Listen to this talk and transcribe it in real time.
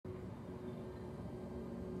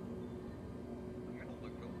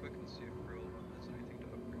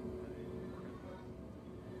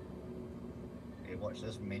watch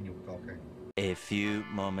this manual talking. A few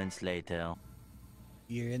moments later.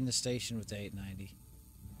 You're in the station with the 890.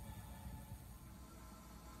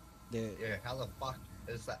 Yeah, how the fuck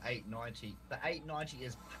is the 890? The 890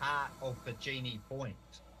 is part of Virginie Point.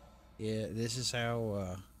 Yeah, this is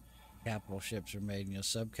how capital ships are made. You know,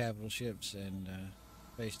 sub-capital ships and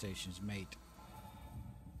space stations mate.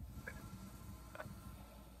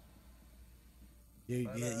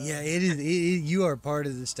 Yeah, it is. You are part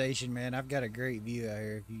of the station, man. I've got a great view out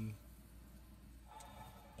here. If you,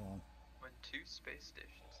 when two space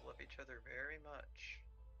stations love each other very much.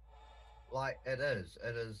 Like it is.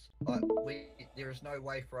 Like there is no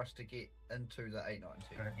way for us to get into the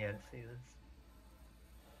 890. Yeah, see this.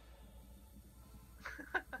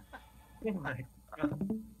 Oh my god.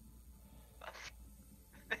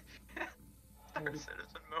 Our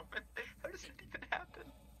citizen moment. How does it even happen?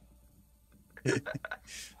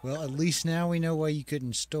 well, at least now we know why you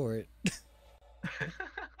couldn't store it.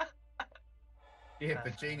 Yeah,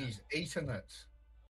 Virginie's eating it.